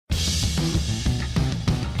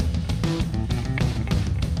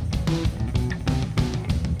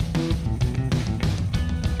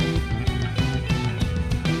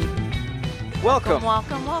Welcome.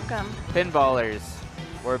 Welcome, welcome. Pinballers.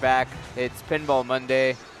 We're back. It's Pinball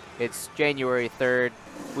Monday. It's January 3rd.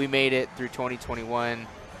 We made it through 2021.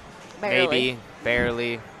 Barely. Maybe,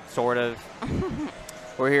 barely, sort of.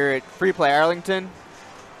 We're here at Free Play Arlington.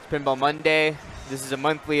 It's Pinball Monday. This is a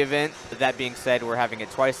monthly event. That being said, we're having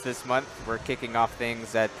it twice this month. We're kicking off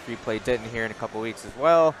things at Free Play Denton here in a couple weeks as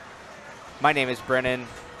well. My name is Brennan.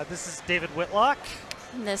 This is David Whitlock.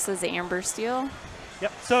 And this is Amber Steele.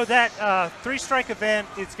 Yep. So that three-strike event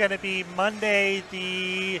is going to be Monday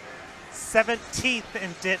the 17th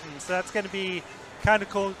in Denton. So that's going to be kind of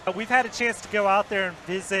cool. We've had a chance to go out there and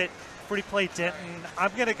visit Free Play Denton. I'm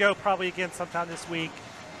going to go probably again sometime this week.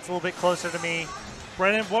 It's a little bit closer to me.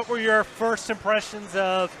 Brennan, what were your first impressions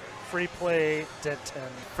of Free Play Denton?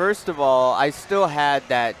 First of all, I still had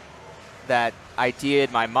that idea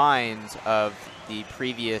in my mind of the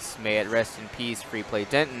previous May it Rest in Peace Free Play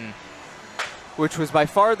Denton, which was by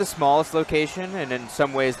far the smallest location, and in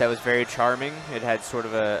some ways that was very charming. It had sort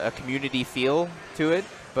of a community feel to it,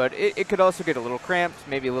 but it could also get a little cramped,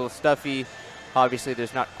 maybe a little stuffy. Obviously,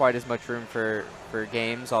 there's not quite as much room for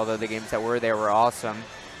games, although the games that were there were awesome.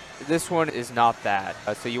 This one is not that.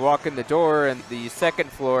 So you walk in the door, and the second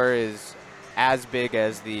floor is as big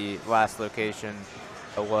as the last location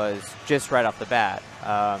was just right off the bat.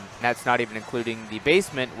 That's not even including the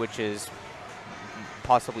basement, which is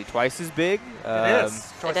possibly twice as big. It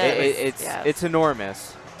is. It's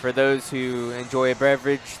enormous. For those who enjoy a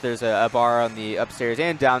beverage, there's a bar on the upstairs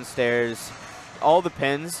and downstairs. All the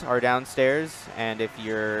pins are downstairs, and if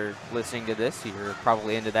you're listening to this, you're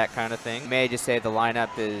probably into that kind of thing. May I just say the lineup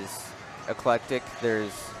is eclectic.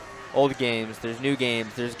 There's old games, there's new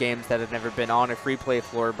games, there's games that have never been on a free play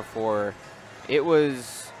floor before. It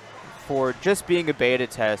was, for just being a beta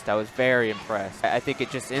test, I was very impressed. I think it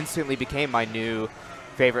just instantly became my new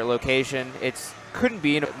favorite location. It's couldn't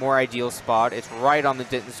be in a more ideal spot. It's right on the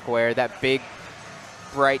Denton Square. That big,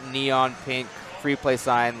 bright neon pink free play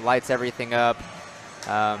sign lights everything up.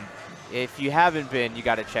 If you haven't been, you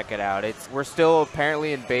got to check it out. We're still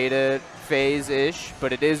apparently in beta phase-ish,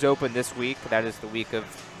 but it is open this week. That is the week of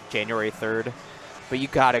January 3rd. But you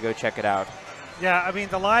got to go check it out. Yeah, I mean,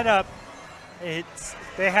 the lineup,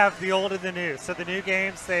 they have the old and the new. So the new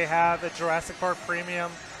games, they have a Jurassic Park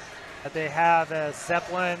Premium. They have a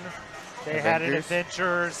Zeppelin. They had an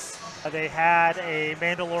Adventures. They had a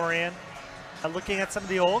Mandalorian. Looking at some of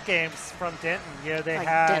the old games from Denton, they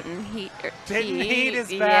had Denton Heat. Denton Heat is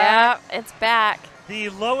back. Yeah, it's back. The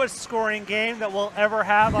lowest scoring game that we'll ever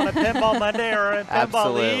have on a Pinball Monday or a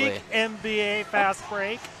Pinball League, NBA Fast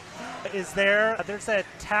Break, is there. There's a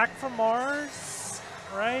Attack from Mars,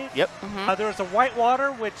 right? Yep. There was a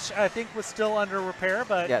Whitewater, which I think was still under repair,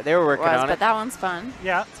 but yeah, they were working on it. But that one's fun.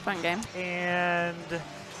 Yeah, it's a fun game. And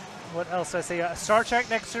what else did I say? Star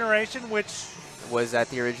Trek Next Generation, which was that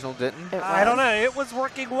the original Denton? I don't know. It was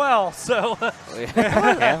working well, so.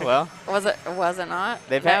 Yeah, well. Was it not?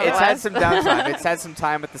 It's had some downtime. It's had some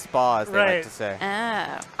time at the spa, as they like to say.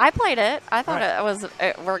 I played it. I thought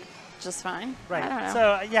it worked just fine. Right. I don't know.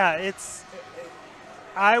 So yeah,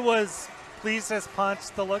 I was pleased as punch.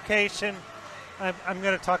 The location, I'm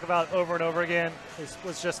going to talk about over and over again. It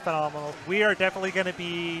was just phenomenal. We are definitely going to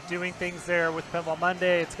be doing things there with Pinball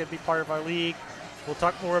Monday. It's going to be part of our league. We'll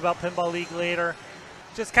talk more about Pinball League later.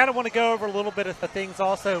 Just kind of want to go over a little bit of the things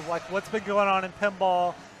also, like what's been going on in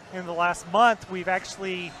pinball in the last month. We've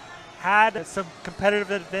actually had some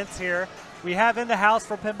competitive events here. We have in the house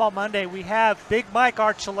for Pinball Monday, we have Big Mike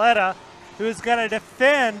Archuleta, who is going to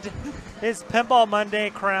defend his Pinball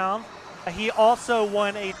Monday crown. He also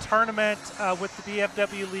won a tournament with the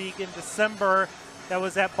BFW League in December that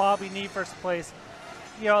was at Bobby Nefer's place.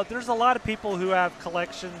 There's a lot of people who have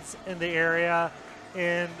collections in the area,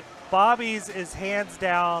 and Bobby's is hands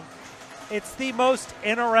down, it's the most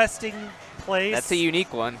interesting place. That's a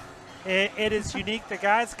unique one. It is unique. The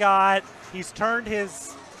guy's he's turned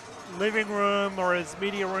his living room or his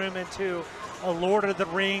media room into a Lord of the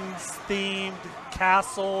Rings themed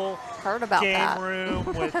castle. Heard about game that.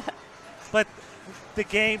 room but the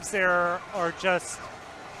games there are just,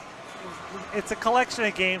 it's a collection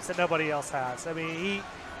of games that nobody else has. I mean,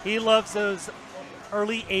 he loves those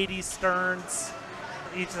early 80s Sterns.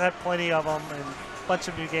 He just had plenty of them and a bunch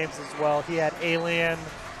of new games as well. He had Alien,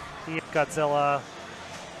 he had Godzilla,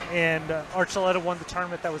 and Archuleta won the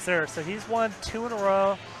tournament that was there. So he's won 2 in a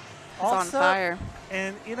row. He's on fire.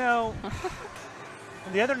 And, on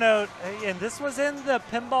the other note, and this was in the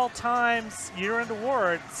Pinball Times year-end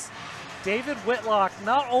awards, David Whitlock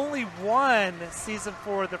not only won Season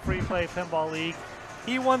 4 of the Free Play Pinball League,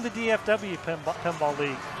 He won the DFW Pinball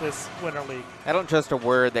League this Winter League. I don't trust a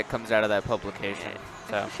word that comes out of that publication,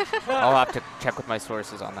 so I'll have to check with my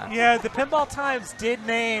sources on that. Yeah, the Pinball Times did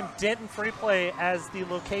name Denton Free Play as the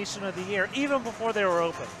location of the year, even before they were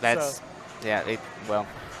open. That's, so. yeah, well,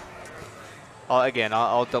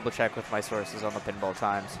 I'll double check with my sources on the Pinball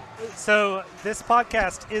Times. So this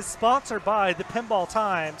podcast is sponsored by the Pinball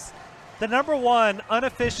Times, the #1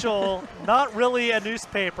 unofficial, not really a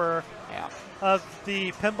newspaper of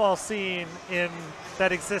the pinball scene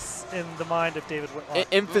that exists in the mind of David Whitlock.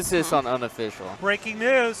 Emphasis on unofficial. Breaking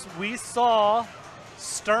news, we saw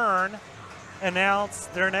Stern announce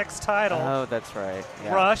their next title. Oh, that's right.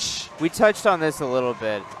 Yeah. Rush. We touched on this a little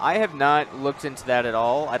bit. I have not looked into that at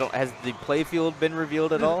all. Has the playfield been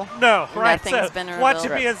revealed at all? No, right. Nothing's So been revealed. watch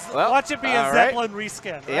it be a Zeppelin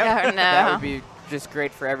reskin. Right? Yep. Yeah, no. That would be just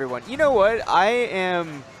great for everyone. You know what? I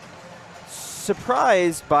am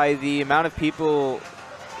surprised by the amount of people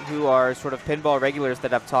who are sort of pinball regulars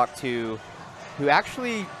that I've talked to who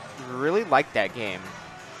actually really like that game.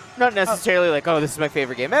 Not necessarily like, oh, this is my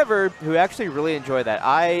favorite game ever, who actually really enjoy that.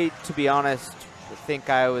 I, to be honest,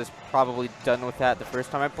 think I was probably done with that the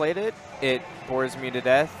first time I played it. It bores me to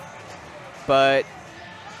death. But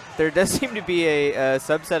there does seem to be a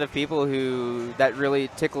subset of people who that really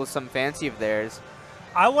tickles some fancy of theirs.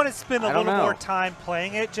 I want to spend a little know. more time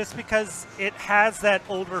playing it just because it has that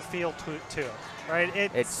older feel to it, right?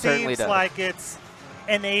 It certainly seems does. like it's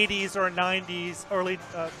an 80s or 90s,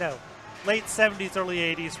 late 70s, early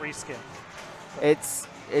 80s reskin.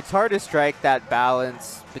 It's hard to strike that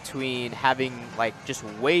balance between having like just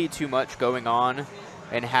way too much going on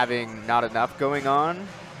and having not enough going on.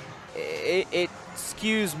 It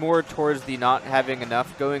skews more towards the not having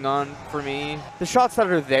enough going on for me. The shots that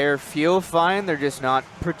are there feel fine. They're just not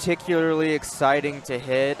particularly exciting to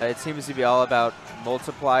hit. It seems to be all about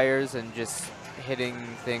multipliers and just hitting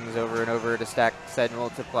things over and over to stack said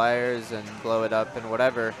multipliers and blow it up and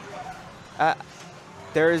whatever.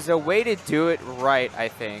 There's a way to do it right, I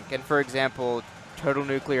think. And for example, Total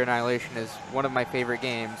Nuclear Annihilation is one of my favorite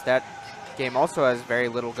games. That game also has very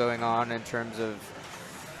little going on in terms of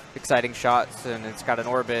exciting shots, and it's got an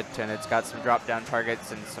orbit, and it's got some drop-down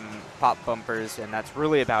targets and some pop bumpers, and that's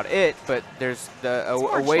really about it. But there's a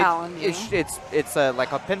way. It's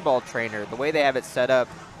like a pinball trainer. The way they have it set up,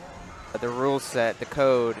 the rule set, the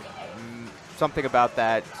code, something about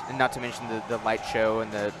that, and not to mention the light show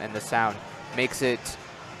and the sound, makes it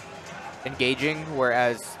engaging.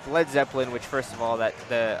 Whereas Led Zeppelin, which first of all, that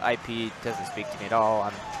the IP doesn't speak to me at all.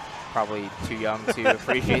 I'm probably too young to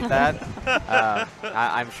appreciate that.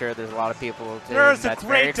 I'm sure there's a lot of people There's that's a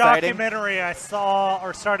very great exciting. documentary I saw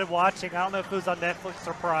or started watching. I don't know if it was on Netflix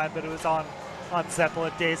or Prime, but it was on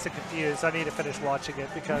Zeppelin, Dazed and Confused. I need to finish watching it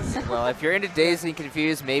because Well, if you're into Dazed and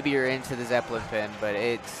Confused, maybe you're into the Zeppelin pin, but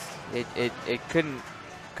it couldn't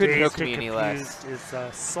hook me any less. Dazed is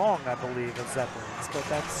a song, I believe, of Zeppelin's, but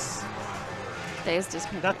that's Dazed is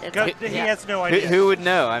he has no idea. Who would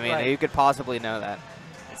know? I mean, Right. who could possibly know that?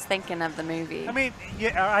 It's thinking of the movie. I mean,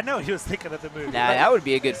 yeah, I know he was thinking of the movie. Nah, but- that would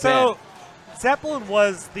be a good So, pin. Zeppelin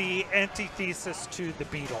was the antithesis to the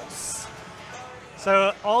Beatles.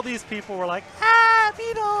 So all these people were like,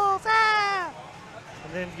 Beatles,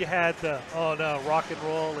 And then you had the, oh no, rock and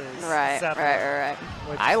roll is right. Zeppelin.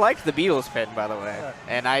 Which, I liked the Beatles pin, by the way, Yeah.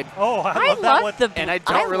 and I I love that one. and I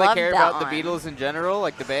don't really loved care that about the one. Beatles in general,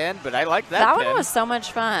 like the band, but I like that That pin. one was so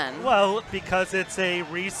much fun. Well, because it's a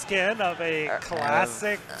reskin of a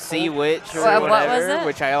classic Sea Witch or What was whatever, it?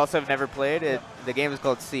 which I also have never played. The game is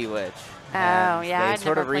called Sea Witch. Oh, And yeah, they I'd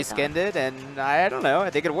sort of never played that reskinned it, and I don't know. I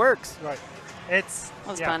think it works. Right. It's It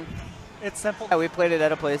was yeah, fun. It's simple. Yeah, we played it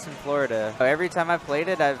at a place in Florida. Every time I've played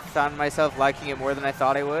it, I've found myself liking it more than I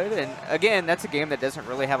thought I would. And again, that's a game that doesn't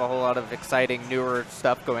really have a whole lot of exciting, newer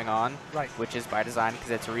stuff going on, Right. which is by design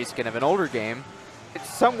because it's a reskin of an older game. It's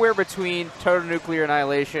somewhere between Total Nuclear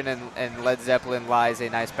Annihilation and Led Zeppelin lies a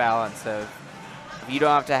nice balance of you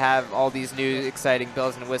don't have to have all these new exciting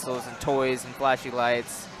bells and whistles and toys and flashy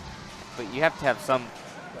lights, but you have to have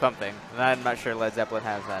something. And I'm not sure Led Zeppelin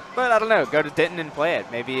has that. But I don't know. Go to Denton and play it.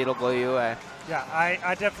 Maybe it'll blow you away. Yeah,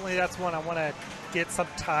 I definitely, that's one I want to get some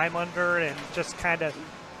time under and just kind of,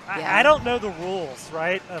 Yeah. I don't know the rules,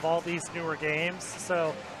 right, of all these newer games.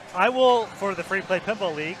 So I will, for the Free Play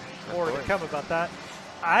Pinball League, more to come about that,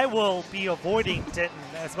 I will be avoiding Denton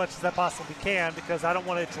as much as I possibly can because I don't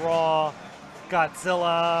want to draw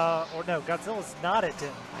Godzilla, or no, Godzilla's not at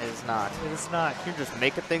Denton. It is not. It is not. You're just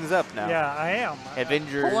making things up now. Yeah, I am.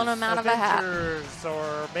 Avengers. Pulling them out of a hat. Avengers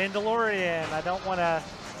or Mandalorian. I don't want to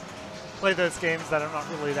play those games that I'm not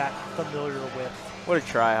really that familiar with. What a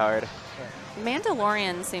try hard. Yeah.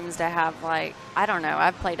 Mandalorian seems to have, like, I don't know,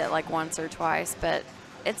 I've played it like once or twice, but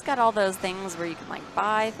it's got all those things where you can like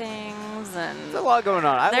buy things and There's a lot going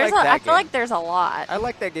on. I feel like there's a lot. I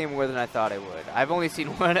like that game more than I thought I would. I've only seen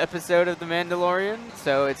one episode of The Mandalorian,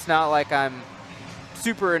 so it's not like I'm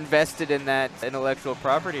super invested in that intellectual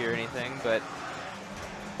property or anything, but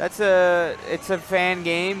it's a fan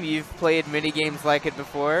game. You've played mini games like it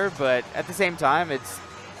before, but at the same time, it's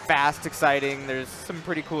fast, exciting. There's some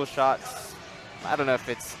pretty cool shots. I don't know if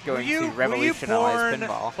it's going to revolutionize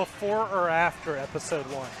pinball. Before or after episode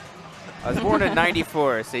 1? I was born in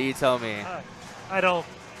 '94, so you tell me. I don't.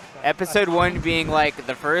 Episode 1 being like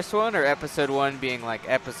the first one, or episode 1 being like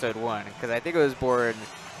episode 1? Because I think it was born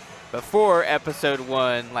before episode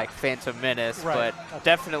 1, like Phantom Menace, right. But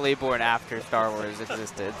definitely born after Star Wars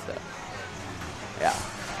existed. So, yeah.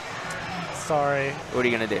 Sorry. What are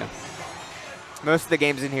you gonna do? Most of the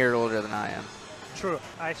games in here are older than I am. True.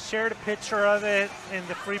 I shared a picture of it in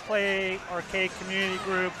the Free Play Arcade community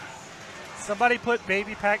group. Somebody put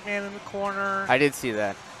Baby Pac-Man in the corner. I did see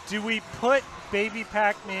that. Do we put Baby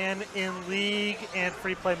Pac-Man in League and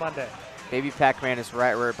Free Play Monday? Baby Pac-Man is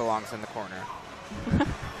right where it belongs, in the corner.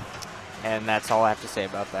 And that's all I have to say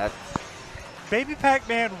about that. Baby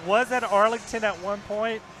Pac-Man was at Arlington at one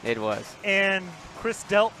point. It was. And Chris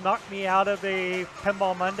Delt knocked me out of a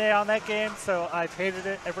Pinball Monday on that game, so I've hated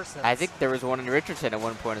it ever since. I think there was one in Richardson at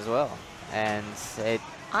one point as well. And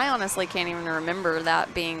I honestly can't even remember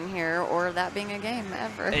that being here or that being a game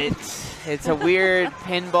ever. It's a weird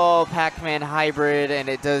pinball Pac-Man hybrid, and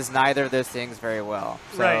it does neither of those things very well.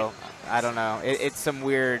 So right. I don't know. It's some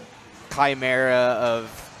weird chimera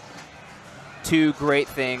of two great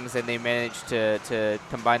things, and they managed to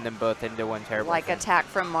combine them both into one terrible like thing. Attack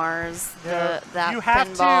from Mars, Yeah. that You have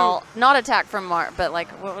pinball, not Attack from Mars, but like,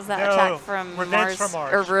 what was that? No, Attack from Revenge Mars, from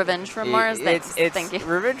Mars. or Revenge from Mars? Thank you.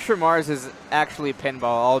 Revenge from Mars is actually pinball,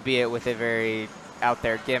 albeit with a very out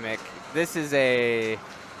there gimmick. This is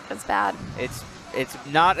It's bad. It's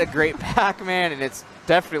not a great Pac-Man, and it's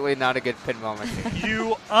definitely not a good pinball machine.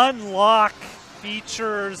 You unlock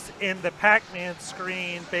features in the Pac-Man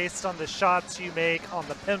screen based on the shots you make on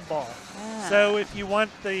the pinball. Yeah. So if you want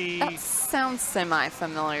That sounds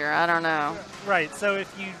semi-familiar. I don't know. Right, so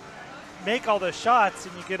if you make all the shots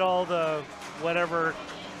and you get all the whatever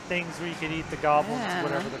things where you can eat the goblins, Yeah,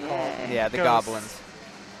 whatever they're called. Yeah, the Ghosts. goblins.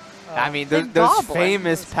 I mean, The those goblins.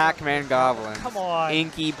 famous Pac-Man goblins. Come on.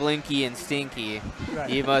 Inky, Blinky, and Stinky. Right.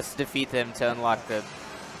 You must defeat them to unlock the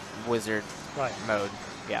wizard Right. mode.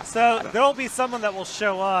 Yeah. So there will be someone that will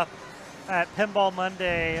show up at Pinball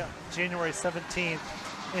Monday, January 17th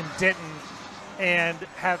in Denton, and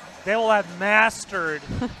they will have mastered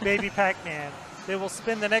Baby Pac-Man. They will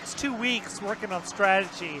spend the next 2 weeks working on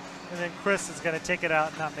strategy, and then Chris is going to take it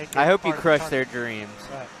out and not make it. I hope you part of the crush their tournament.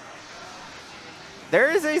 dreams. Right.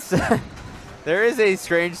 There is a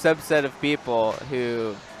strange subset of people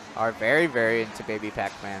who are very, very into Baby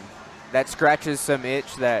Pac-Man. That scratches some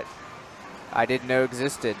itch that I didn't know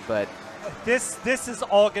existed, but This is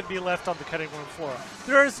all going to be left on the cutting room floor.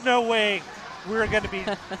 There is no way we're going to be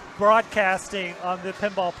broadcasting on the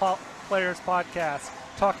Pinball Players podcast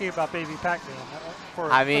talking about Baby Pac-Man.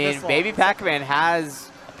 I mean, Baby Pac-Man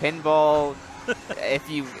has pinball. If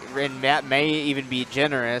you and Matt may even be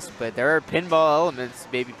generous, but there are pinball elements,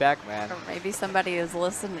 Baby Pac-Man. Or maybe somebody is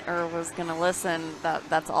listening or was going to listen.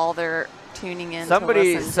 That's all they're tuning in.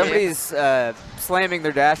 Somebody's slamming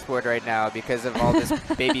their dashboard right now because of all this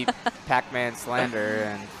Baby Pac-Man slander,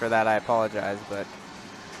 and for that I apologize. But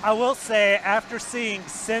I will say, after seeing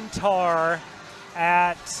Centaur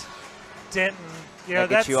at Denton, that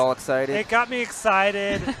gets you all excited. It got me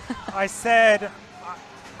excited. I said,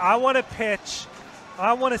 I want to pitch.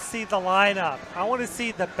 I want to see the lineup. I want to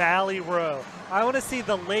see the Bally Row. I want to see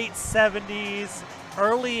the late 70s,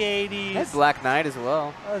 early 80s. That's Black Knight as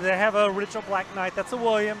well. They have an original Black Knight. That's a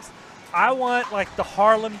Williams. I want like the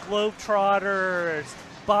Harlem Globetrotters,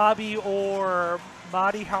 Bobby Orr,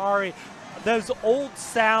 Madi Hari. Those old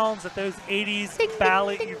sounds that those 80s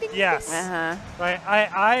Bally. Yes. Right.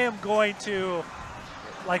 I am going to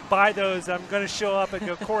like buy those. I'm going to show up and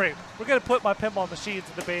go, Corey, we're going to put my pinball machines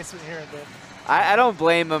in the basement here and then. I don't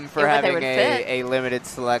blame them for Yeah, but they having would fit. a limited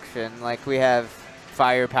selection. Like we have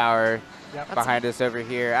Firepower Yep. behind us over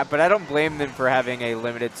here, but I don't blame them for having a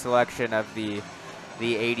limited selection of the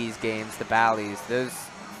 80s games, the Bally's. Those,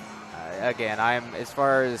 again, as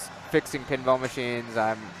far as fixing pinball machines,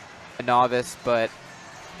 I'm a novice, but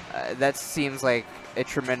that seems like a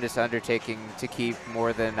tremendous undertaking to keep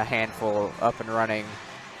more than a handful up and running,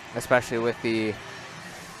 especially with the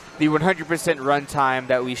the 100% runtime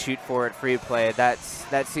that we shoot for at free play, that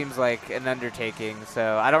seems like an undertaking.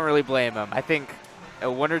 So I don't really blame them. I think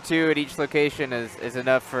a 1 or 2 at each location is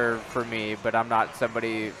enough for me, but I'm not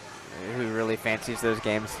somebody who really fancies those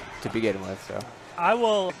games to begin with. So I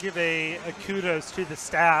will give a kudos to the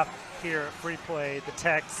staff here at Free Play, the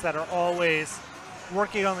techs that are always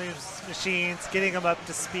working on these machines, getting them up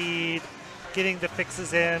to speed, getting the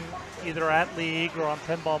fixes in either at League or on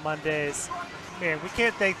Pinball Mondays. Man, we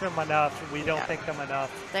can't thank them enough, and we don't thank them enough.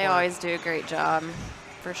 They always do a great job,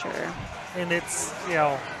 for sure. And it's, you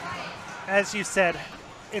know, as you said,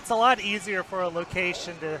 it's a lot easier for a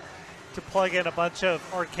location to plug in a bunch of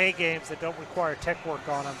arcade games that don't require tech work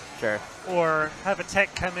on them. Sure. Or have a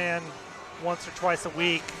tech come in once or twice a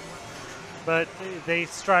week. But they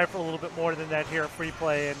strive for a little bit more than that here at Free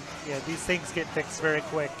Play, and these things get fixed very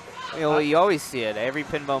quick. You always see it every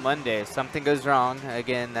Pinball Monday. Something goes wrong.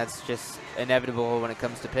 Again, that's just inevitable when it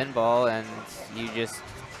comes to pinball, and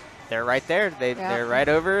they're right there. They're right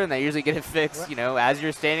over, and they usually get it fixed, as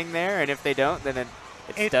you're standing there. And if they don't, then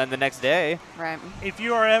it's done the next day. Right. If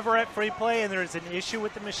you are ever at Free Play and there's an issue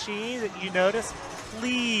with the machine that you notice,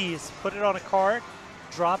 please put it on a cart,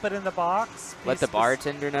 drop it in the box. Let the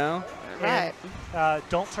bartender know. Right.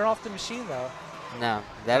 Don't turn off the machine, though. No,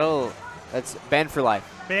 that's banned for life.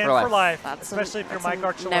 Banned for life, especially if you're Mike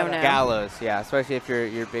Archuleta. No. Gallows, yeah, especially if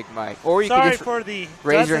you're Big Mike. Or you Sorry could for the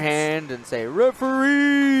raise your hand and say,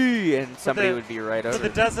 referee, and somebody would be right over. For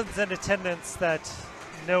the dozens in attendance that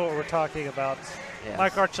know what we're talking about, yes.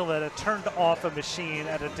 Mike Archuleta turned off a machine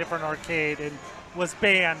at a different arcade and was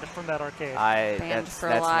banned from that arcade. That's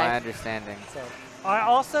my understanding. So, I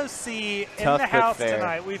also see Tough in the house fair.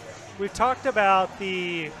 tonight, we've talked about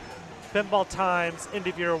the Pinball Times End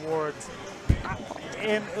of Year Awards.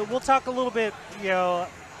 And we'll talk a little bit,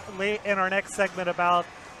 late in our next segment about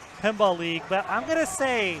Pinball League. But I'm going to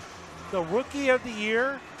say the Rookie of the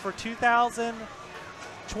Year for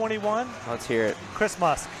 2021. Let's hear it. Chris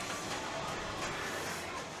Musk.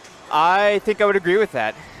 I think I would agree with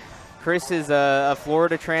that. Chris is a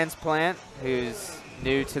Florida transplant who's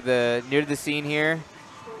new to the scene here,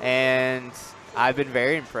 and I've been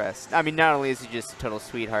very impressed. I mean, not only is he just a total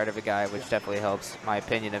sweetheart of a guy, which definitely helps my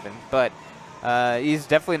opinion of him, but he's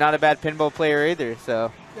definitely not a bad pinball player either.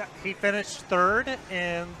 So yeah, he finished third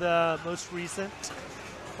in the most recent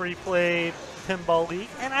Free Play Pinball League,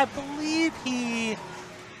 and I believe he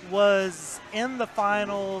was in the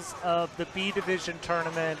finals of the B Division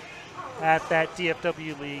tournament at that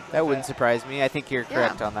DFW League. That wouldn't surprise me. I think you're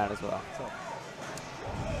correct on that as well.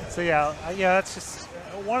 So yeah, that's just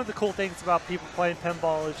one of the cool things about people playing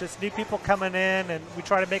pinball is just new people coming in, and we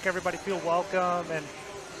try to make everybody feel welcome and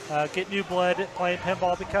get new blood playing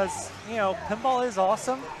pinball because, pinball is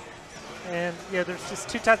awesome. And, there's just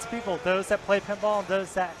two types of people, those that play pinball and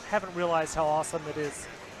those that haven't realized how awesome it is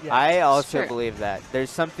yet. I also believe that. There's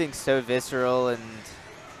something so visceral and,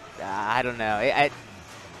 I don't know.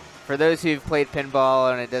 For those who've played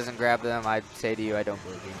pinball and it doesn't grab them, I'd say to you, I don't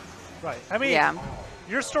believe you. Right. I mean,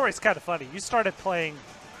 your story's kind of funny. You started playing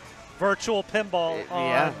virtual pinball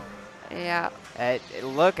on... Yeah.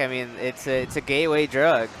 Look, I mean, it's a gateway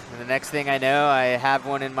drug. And the next thing I know, I have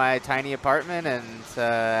one in my tiny apartment, and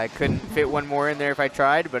I couldn't fit one more in there if I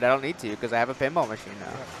tried, but I don't need to because I have a pinball machine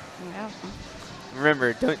now. Yeah.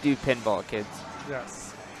 Remember, don't do pinball, kids.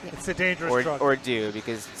 Yes. It's a dangerous drug. Or do,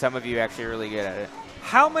 because some of you are actually really good at it.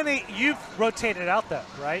 How many, you've rotated out though,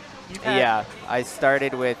 right? Yeah, I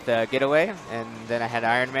started with Getaway, and then I had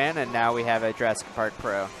Iron Man, and now we have a Jurassic Park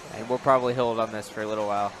Pro. And we'll probably hold on this for a little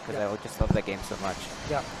while, because I just love that game so much.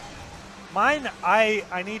 Yeah. Mine,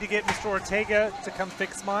 I need to get Mr. Ortega to come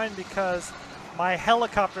fix mine, because my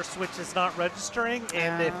helicopter switch is not registering,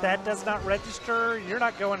 and if that does not register, you're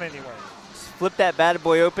not going anywhere. Flip that bad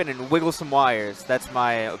boy open and wiggle some wires. That's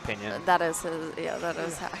my opinion. That is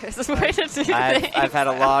his way to do things. I've had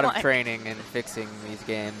a lot of training in fixing these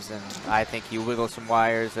games, and I think you wiggle some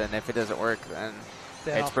wires, and if it doesn't work, then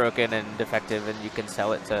it's broken and defective, and you can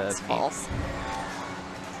sell it to me. False.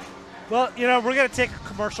 Well, we're going to take a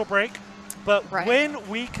commercial break, but when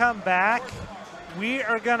we come back, we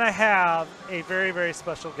are going to have a very, very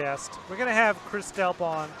special guest. We're going to have Chris Delp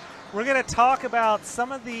on. We're going to talk about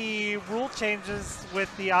some of the rule changes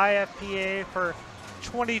with the IFPA for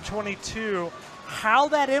 2022, how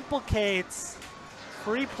that implicates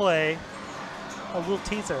free play. A little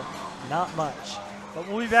teaser, not much. But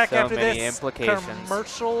we'll be back after this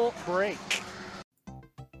commercial break.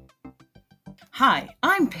 Hi,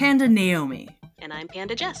 I'm Panda Naomi. And I'm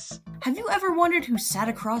Panda Jess. Have you ever wondered who sat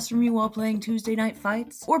across from you while playing Tuesday Night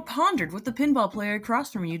Fights? Or pondered what the pinball player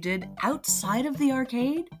across from you did outside of the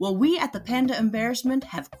arcade? Well, we at the Panda Embarrassment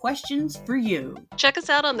have questions for you. Check us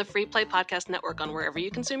out on the Free Play Podcast Network on wherever you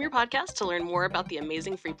consume your podcast to learn more about the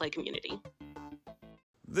amazing Free Play community.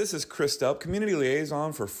 This is Chris Delp, Community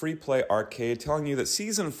Liaison for Free Play Arcade, telling you that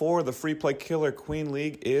Season 4 of the Free Play Killer Queen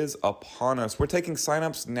League is upon us. We're taking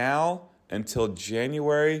signups now until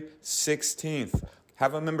January 16th.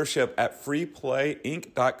 Have a membership at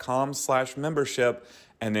freeplayinc.com/membership,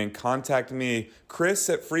 and then contact me, Chris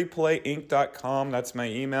at freeplayinc.com. That's my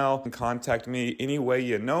email. And contact me any way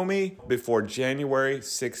you know me before January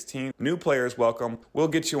 16th. New players welcome. We'll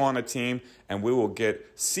get you on a team, and we will get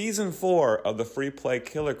Season 4 of the Free Play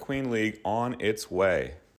Killer Queen League on its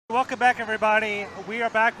way. Welcome back, everybody. We are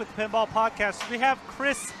back with the Pinball Podcast. We have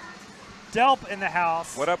Chris Delp in the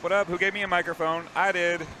house. What up, what up? Who gave me a microphone? I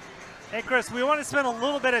did. Hey, Chris, we want to spend a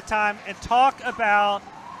little bit of time and talk about,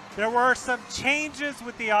 there were some changes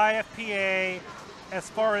with the IFPA as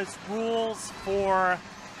far as rules for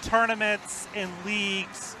tournaments and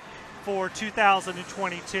leagues for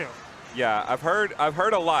 2022. Yeah, I've heard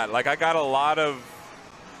a lot. Like, I got a lot of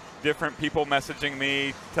different people messaging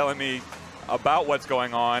me, telling me about what's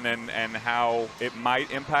going on and how it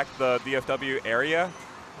might impact the DFW area.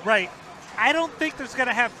 Right. I don't think there's going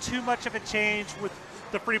to have too much of a change with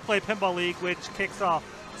the Free Play Pinball League, which kicks off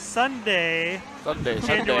Sunday,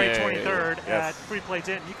 January 23rd at Free Play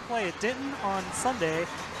Denton. You can play at Denton on Sunday,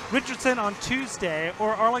 Richardson on Tuesday,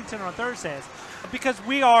 or Arlington on Thursdays. Because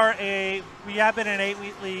we have been an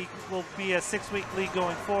 8-week league, we'll be a 6-week league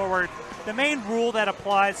going forward. The main rule that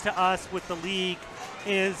applies to us with the league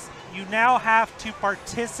is you now have to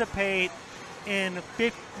participate in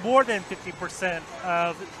more than 50%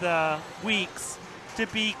 of the weeks to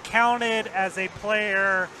be counted as a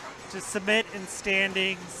player to submit in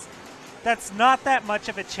standings. That's not that much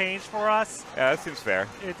of a change for us. Yeah, that seems fair.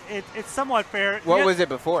 It's somewhat fair. What was it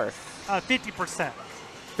before? 50%.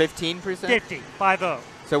 15%? 50.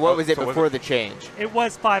 So what was it before the change? It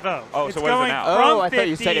was 50. Oh, it's so what is it now? Oh, I thought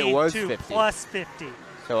you said it was to 50. Plus 50.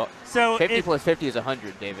 So 50 plus 50 is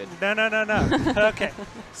 100, David. No. Okay.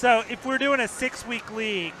 So if we're doing a 6-week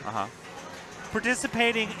league,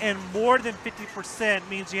 participating in more than 50%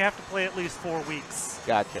 means you have to play at least 4 weeks.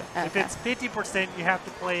 Gotcha. Okay. If it's 50%, you have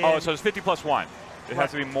to play Oh, so it's 50 plus 1. It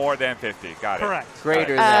has to be more than 50. Got it. Correct.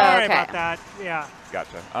 Greater Sorry than. okay. about that. Yeah.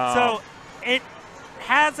 Gotcha. So it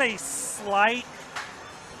has a slight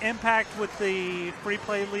impact with the Free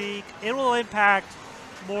Play League. It will impact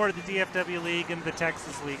more the DFW League and the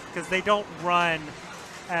Texas League because they don't run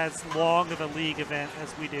as long of a league event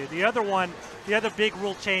as we do. The other big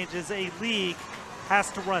rule change is a league has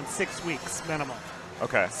to run 6 weeks minimum.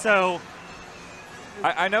 Okay. So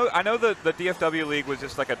I know the DFW League was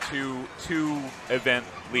just like a two event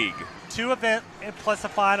league. 2 event and plus a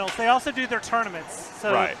finals. They also do their tournaments.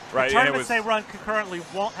 So right. the tournaments they run concurrently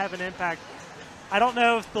won't have an impact. I don't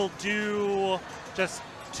know if they'll do just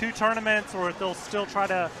 2 tournaments or if they'll still try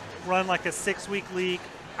to run like a 6-week league.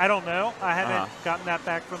 I don't know. I haven't gotten that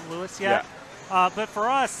back from Lewis yet. Yeah. But for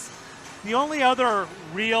us, the only other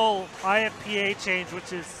real IFPA change,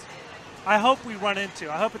 which is I hope we run into,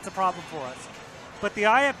 I hope it's a problem for us, but the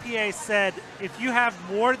IFPA said if you have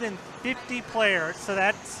more than 50 players, so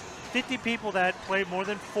that's 50 people that play more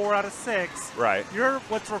than 4 out of 6, right, you're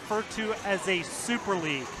what's referred to as a super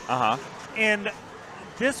league. And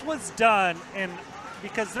this was done, and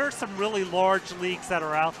because there are some really large leagues that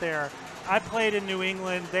are out there. I played in New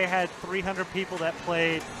England. They had 300 people that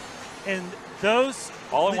played, and those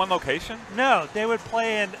all in one location? No, they would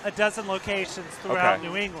play in a dozen locations throughout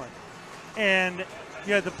New England. And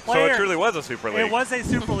the player. So it truly was a super league. It was a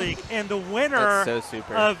super league, and the winner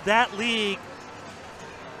of that league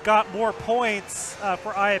got more points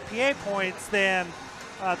for IFPA points than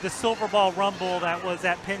the Silver Ball Rumble that was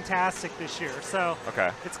at Pintastic this year. So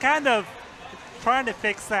it's kind of trying to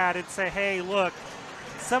fix that and say, hey, look,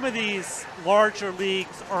 some of these larger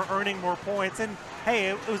leagues are earning more points. And, hey,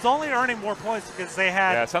 it was only earning more points because they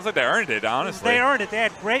had – yeah, it sounds like they earned it, honestly. They earned it. They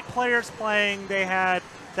had great players playing. They had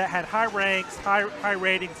high ranks, high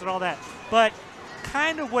ratings and all that. But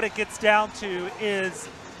kind of what it gets down to is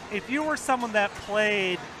if you were someone that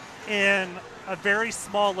played in a very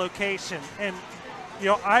small location, and,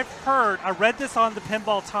 I read this on the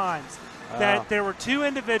Pinball Times, that there were 2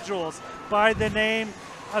 individuals by the name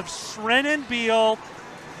of Shrennen Beal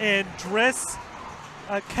and Driss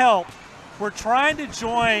Kelp were trying to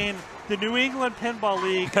join the New England Pinball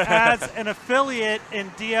League as an affiliate in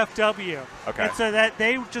DFW. And so that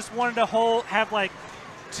they just wanted to have like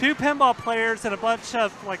 2 pinball players and a bunch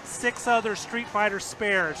of like 6 other Street Fighter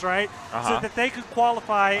spares, right? So that they could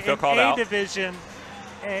qualify in A division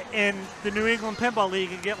in the New England Pinball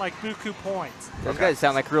League and get like buku points. Those guys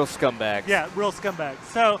sound like real scumbags. Yeah, real scumbags.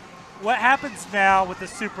 So what happens now with the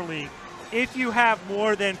Super League, if you have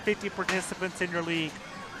more than 50 participants in your league,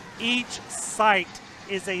 each site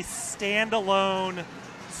is a standalone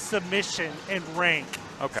submission and rank.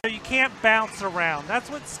 Okay. So you can't bounce around. That's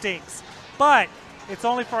what stinks. But it's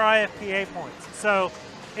only for IFPA points. So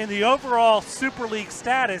in the overall Super League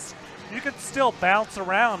status, you could still bounce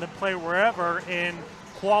around and play wherever and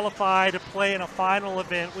qualify to play in a final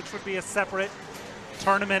event, which would be a separate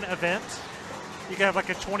tournament event. You could have like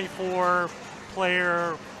a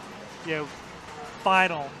 24-player,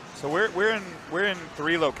 final. So we're in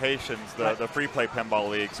 3 locations, the Free Play Pinball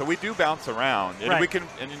League. So we do bounce around, and we can.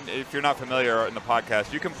 And if you're not familiar in the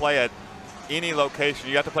podcast, you can play at any location.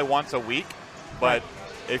 You have to play once a week, but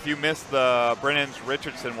if you miss the Brennan's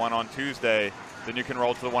Richardson one on Tuesday, then you can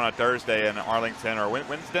roll to the one on Thursday in Arlington, or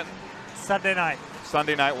when's Denton? Sunday night.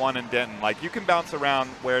 Sunday night one in Denton. Like, you can bounce around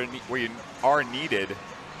where you are needed,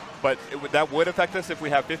 but that would affect us if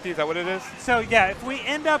we have 50. Is that what it is? So yeah, if we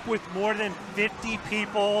end up with more than 50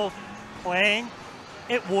 people playing,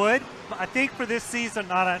 it would. I think for this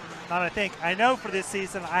season, I know for this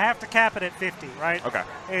season, I have to cap it at 50, right? Okay.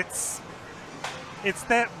 It's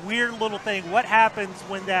that weird little thing. What happens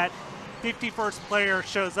when that 51st player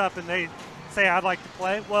shows up and they say, I'd like to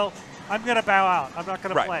play? Well, I'm going to bow out. I'm not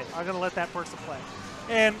going to play. I'm going to let that person play.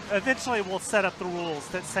 And eventually we'll set up the rules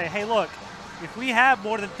that say, hey, look, if we have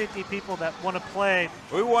more than 50 people that want to play,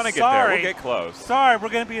 we want to get there. We'll get close. Sorry, we're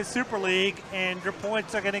going to be a Super League, and your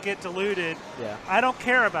points are going to get diluted. Yeah. I don't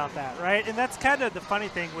care about that, right? And that's kind of the funny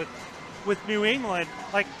thing with New England.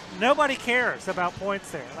 Like, nobody cares about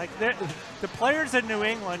points there. Like, the players in New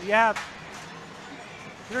England,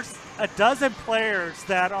 there's a dozen players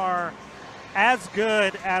that are as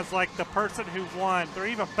good as, like, the person who won. They're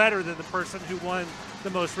even better than the person who won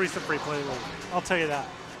the most recent Free Play League. I'll tell you that.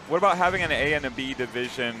 What about having an A and a B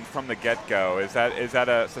division from the get-go? Is that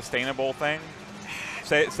a sustainable thing?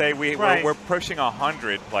 Say we're pushing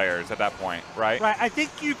 100 players at that point, right? Right. I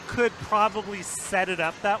think you could probably set it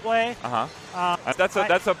up that way.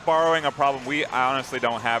 That's borrowing a problem we honestly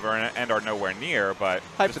don't have and are nowhere near. But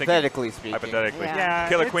hypothetically speaking,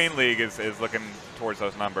 Killer Queen League is looking towards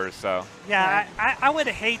those numbers. So yeah, I would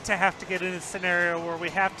hate to have to get in a scenario where we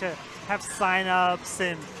have to have sign-ups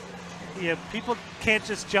and people can't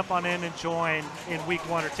just jump on in and join in week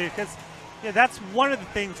 1 or 2, because that's one of the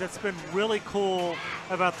things that's been really cool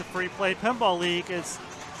about the Free Play Pinball League is,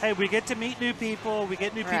 hey, we get to meet new people, we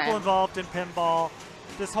get new people involved in pinball.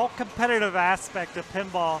 This whole competitive aspect of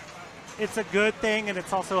pinball, it's a good thing and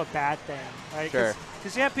it's also a bad thing, right? Sure.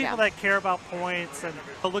 Because you have people that care about points and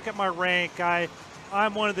look at my rank.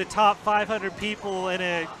 I'm one of the top 500 people in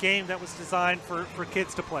a game that was designed for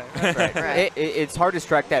kids to play. Right? It's hard to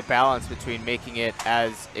strike that balance between making it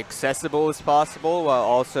as accessible as possible while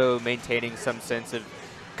also maintaining some sense of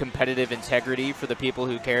competitive integrity for the people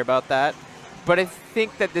who care about that. But I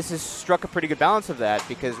think that this has struck a pretty good balance of that,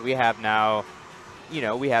 because we have now,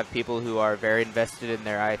 we have people who are very invested in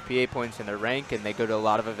their IFPA points and their rank, and they go to a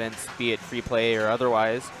lot of events, be it free play or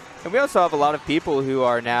otherwise. And we also have a lot of people who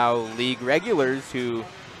are now league regulars who,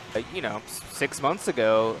 6 months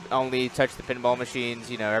ago only touched the pinball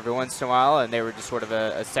machines, every once in a while, and they were just sort of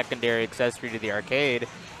a secondary accessory to the arcade,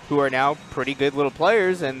 who are now pretty good little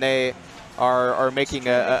players, and they are making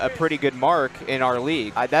a pretty good mark in our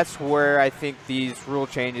league. That's where I think these rule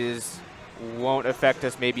changes won't affect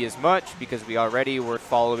us maybe as much, because we already were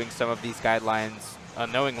following some of these guidelines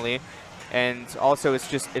unknowingly. And also,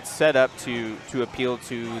 it's set up to appeal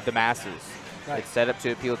to the masses. Right. It's set up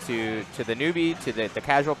to appeal to the newbie, to the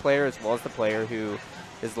casual player, as well as the player who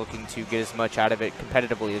is looking to get as much out of it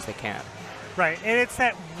competitively as they can. Right, and it's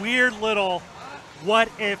that weird little, what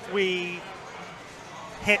if we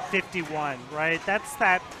hit 51, right? That's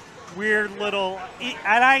that weird little,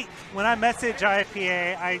 and when I messaged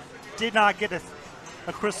IFPA, I did not get a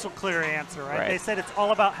crystal clear answer, right? They said it's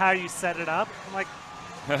all about how you set it up. I'm like,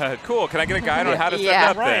 cool. Can I get a guide on how to set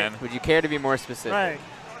it up then? Would you care to be more specific? Right.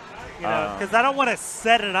 Because I don't want to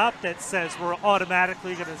set it up that says we're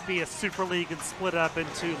automatically going to be a Super League and split up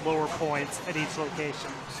into lower points at each location.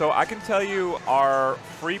 So I can tell you our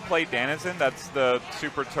Free Play Danizen, that's the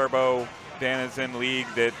Super Turbo Danizen League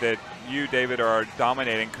that you, David, are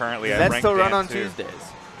dominating currently. Does that still run on Tuesdays?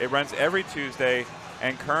 It runs every Tuesday.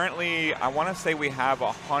 And currently, I want to say we have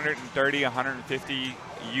 130, 150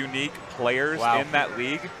 unique players in that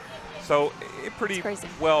league. So it pretty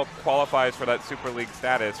well qualifies for that Super League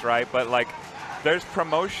status, right? But, like, there's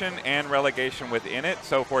promotion and relegation within it.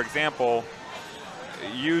 So, for example,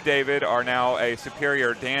 you, David, are now a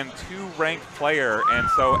superior Dan 2 ranked player, and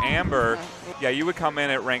so Amber, yeah, you would come in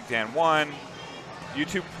at rank Dan 1. You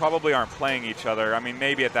two probably aren't playing each other. I mean,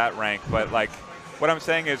 maybe at that rank, but like, what I'm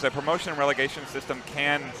saying is a promotion and relegation system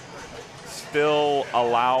can still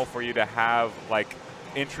allow for you to have like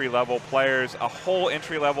entry-level players, a whole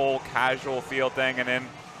entry-level casual field thing, and then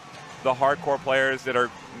the hardcore players that are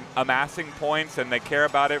amassing points and they care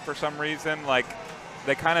about it for some reason, like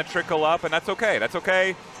they kind of trickle up, and that's okay. That's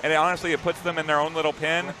okay. And honestly, it puts them in their own little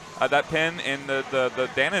pin. That pin in the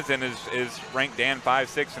Dan is in is ranked Dan 5,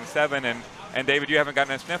 6, and 7, and David, you haven't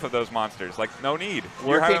gotten a sniff of those monsters. Like, no need.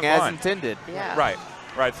 Working as intended. Yeah.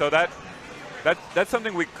 Right. So that's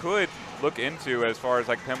something we could look into as far as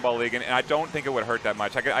like Pinball League, and I don't think it would hurt that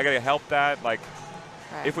much. I got to help that. Like,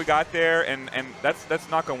 if we got there, and that's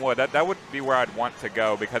knock on wood, that would be where I'd want to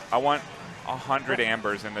go, because I want 100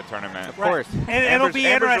 Ambers in the tournament. Of course. And it'll be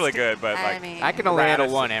Amber's interesting. really good, but like, I can only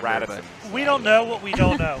handle one Amber. But We don't know what we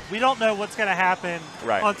don't know. We don't know what's going to happen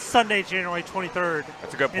Right. on Sunday, January 23rd.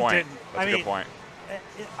 That's a good point. That's a good point.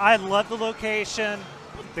 I love the location.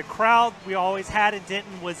 The crowd we always had in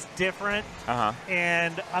Denton was different,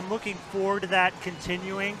 and I'm looking forward to that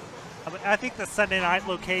continuing. I think the Sunday night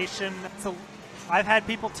location, so I've had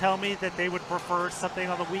people tell me that they would prefer something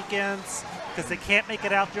on the weekends because they can't make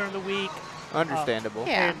it out during the week. understandable.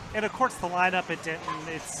 Yeah. And of course the lineup at Denton,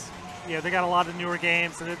 it's, they got a lot of newer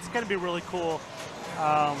games, and it's going to be really cool.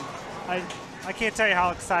 I can't tell you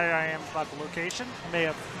how excited I am about the location. I may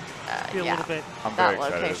have feel a little bit I'm that very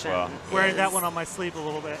excited as well. wearing that one on my sleeve a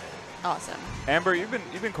little bit. Awesome. Amber, you've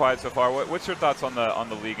been quiet so far. What's your thoughts on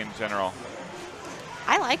the league in general?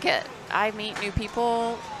 I like it. I meet new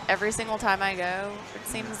people every single time I go, it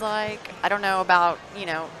seems like. I don't know about,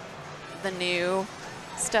 the new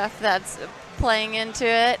stuff that's playing into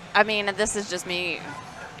it. I mean, this is just me,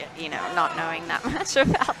 not knowing that much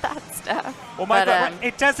about that stuff. Well, but,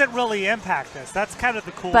 It doesn't really impact us. That's kind of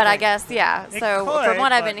the cool but thing. I guess, yeah. It So could, from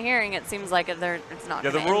what I've but- been hearing, it seems like it's not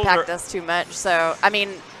Yeah, going the to rules impact are- us too much. So, I mean,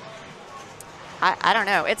 I don't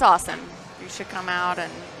know. It's awesome. You should come out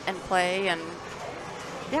and play, and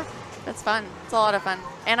yeah, that's fun. It's a lot of fun.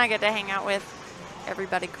 And I get to hang out with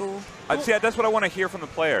everybody cool. See, that's what I want to hear from the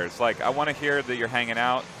players. Like, I want to hear that you're hanging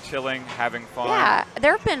out, chilling, having fun. Yeah,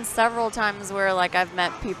 there have been several times where like I've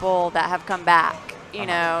met people that have come back,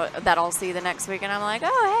 that I'll see the next week, and I'm like,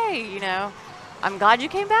 oh, hey, I'm glad you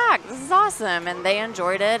came back. This is awesome. And they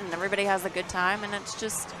enjoyed it, and everybody has a good time, and it's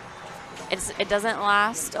just, it doesn't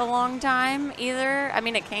last a long time either. I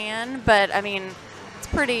mean, it can, but I mean, it's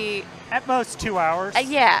pretty. At most 2 hours. At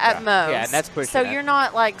most. Yeah, and that's pushing So it. you're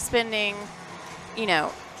not like spending,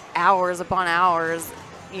 hours upon hours,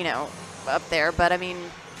 up there. But I mean,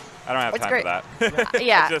 I don't have It's time great. for that.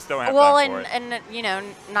 yeah. I just don't have well, time for it. and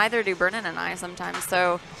neither do Brennan and I sometimes.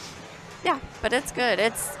 So yeah, but it's good.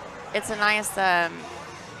 It's a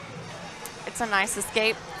nice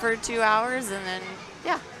escape for 2 hours, and then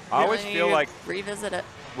yeah. I always really feel need to like revisit it.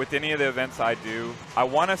 with any of the events I do, I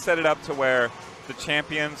want to set it up to where the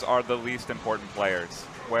champions are the least important players.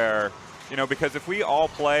 Where, because if we all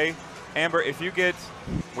play, Amber,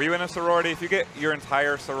 were you in a sorority? If you get your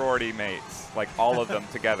entire sorority mates, like all of them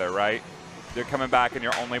together, right? They're coming back and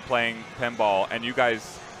you're only playing pinball, and you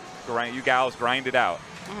gals grind it out.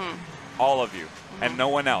 All of you. And no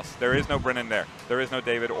one else. There is no Brennan there. There is no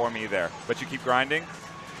David or me there. But you keep grinding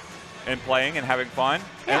and playing and having fun.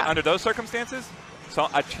 Yeah. And under those circumstances, so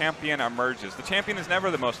a champion emerges. The champion is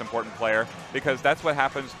never the most important player, because that's what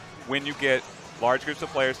happens when you get large groups of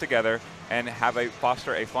players together and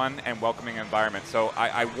foster a fun and welcoming environment. So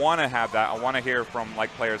I want to have that. I want to hear from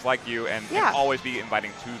players like you, and always be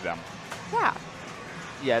inviting to them. Yeah.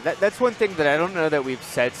 Yeah, that's one thing that I don't know that we've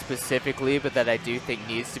said specifically, but that I do think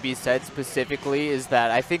needs to be said specifically, is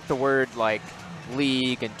that I think the word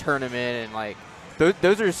league and tournament and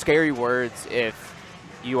those are scary words if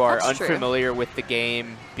you are That's true. unfamiliar with the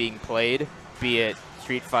game being played, be it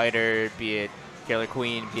Street Fighter, be it Killer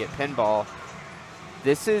Queen, be it pinball.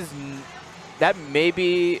 That may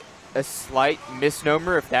be a slight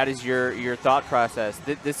misnomer if that is your thought process.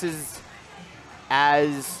 This is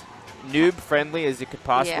as noob friendly as it could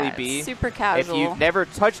possibly be. Super casual. If you've never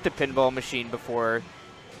touched a pinball machine before,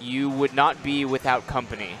 you would not be without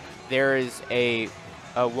company. There is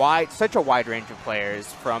such a wide range of players,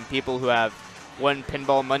 from people who have won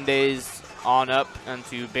Pinball Mondays on up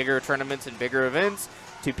into bigger tournaments and bigger events,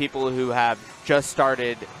 to people who have just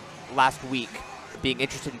started last week being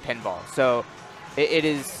interested in pinball. So it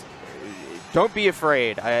is, don't be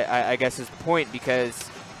afraid, I guess is the point, because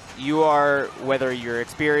you are, whether you're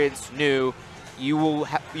experienced, new, you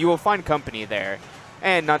will find company there.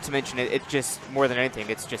 And not to mention, it's just more than anything,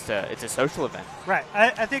 it's a social event. Right.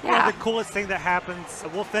 I think one of the coolest thing that happens,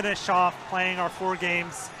 we'll finish off playing our 4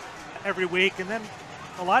 games every week, and then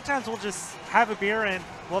a lot of times we'll just have a beer and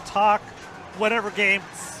we'll talk whatever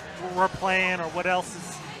games we're playing or what else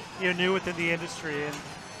is new within the industry. And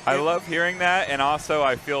I love hearing that, and also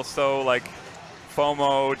I feel so like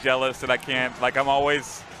FOMO, jealous that I can't, like I'm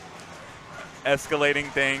always escalating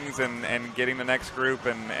things and getting the next group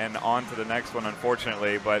and on to the next one,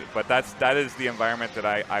 unfortunately. But that is the environment that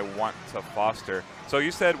I want to foster. So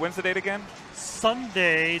you said, when's the date again?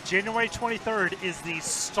 Sunday, January 23rd is the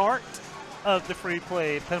start of the Free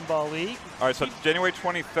Play Pinball League. All right, so January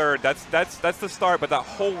 23rd, that's the start, but that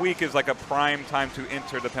whole week is like a prime time to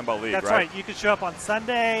enter the Pinball League, That's right. You can show up on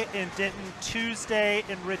Sunday in Denton, Tuesday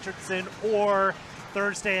in Richardson, or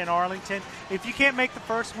Thursday in Arlington. If you can't make the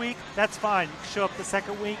first week, that's fine. You can show up the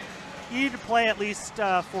second week. You need to play at least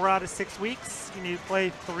 4 out of 6 weeks. You need to play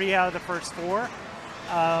 3 out of the first 4.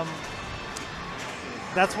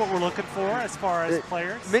 That's what we're looking for as far as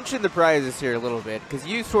players. Mention the prizes here a little bit, because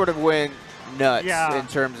you sort of went nuts in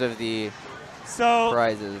terms of the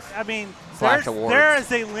prizes. I mean, awards. there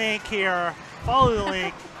is a link here. Follow the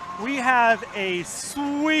link. We have a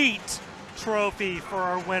sweet trophy for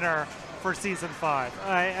our winner for Season 5.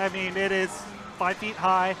 I mean, it is 5 feet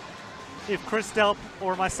high. If Chris Delp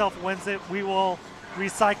or myself wins it, we will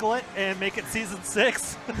recycle it and make it Season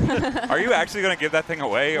 6. Are you actually going to give that thing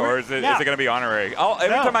away, or is it going to be honorary? Every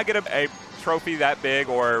time I get a trophy that big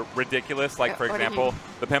or ridiculous, like for example,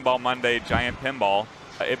 the Pinball Monday Giant Pinball,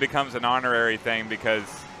 it becomes an honorary thing because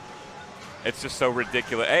it's just so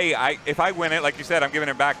ridiculous. Hey, if I win it, like you said, I'm giving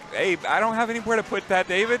it back. Hey, I don't have anywhere to put that,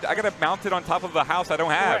 David. I got to mount it on top of a house I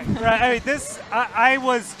don't have. Right. I mean, I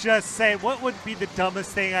was just saying, what would be the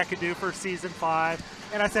dumbest thing I could do for Season 5?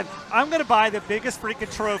 And I said, I'm going to buy the biggest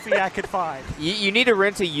freaking trophy I could find. You need to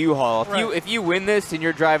rent a U-Haul. If you win this and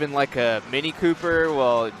you're driving like a Mini Cooper,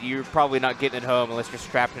 well, you're probably not getting it home unless you're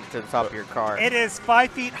strapping it to the top of your car. It is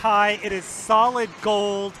 5 feet high. It is solid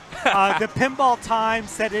gold. The Pinball Times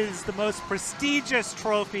said it is the most prestigious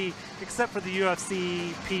trophy, except for the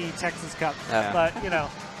UFC P Texas Cup. But,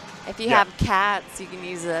 If you have cats, you can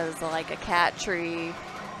use it as like a cat tree.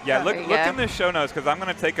 Yeah, look in the show notes, because I'm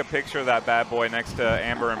going to take a picture of that bad boy next to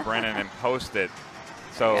Amber and Brennan and post it.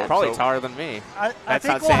 So probably taller than me. I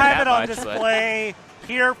think we'll have it on display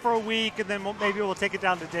here for a week, and then maybe we'll take it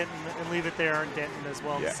down to Denton and leave it there in Denton as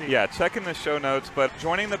well. To see. Yeah, check in the show notes. But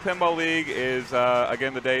joining the Pinball League is,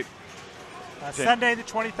 again, the date? Sunday the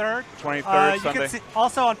 23rd. 23rd, Sunday. You can see,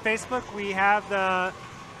 also on Facebook, we have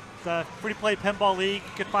the Free Play Pinball League.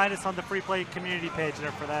 You can find us on the Free Play community page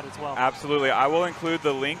there for that as well. Absolutely. I will include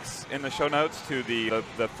the links in the show notes to the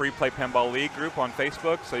Free Play Pinball League group on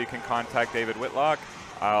Facebook, so you can contact David Whitlock.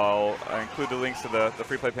 I'll include the links to the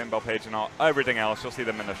Free Play Pinball page and everything else. You'll see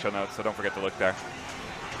them in the show notes, so don't forget to look there.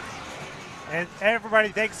 And everybody,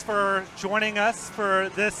 thanks for joining us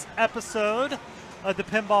for this episode of the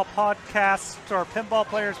Pinball Podcast, or Pinball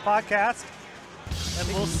Players Podcast. And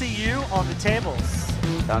we'll see you on the tables.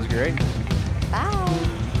 Sounds great. Bye.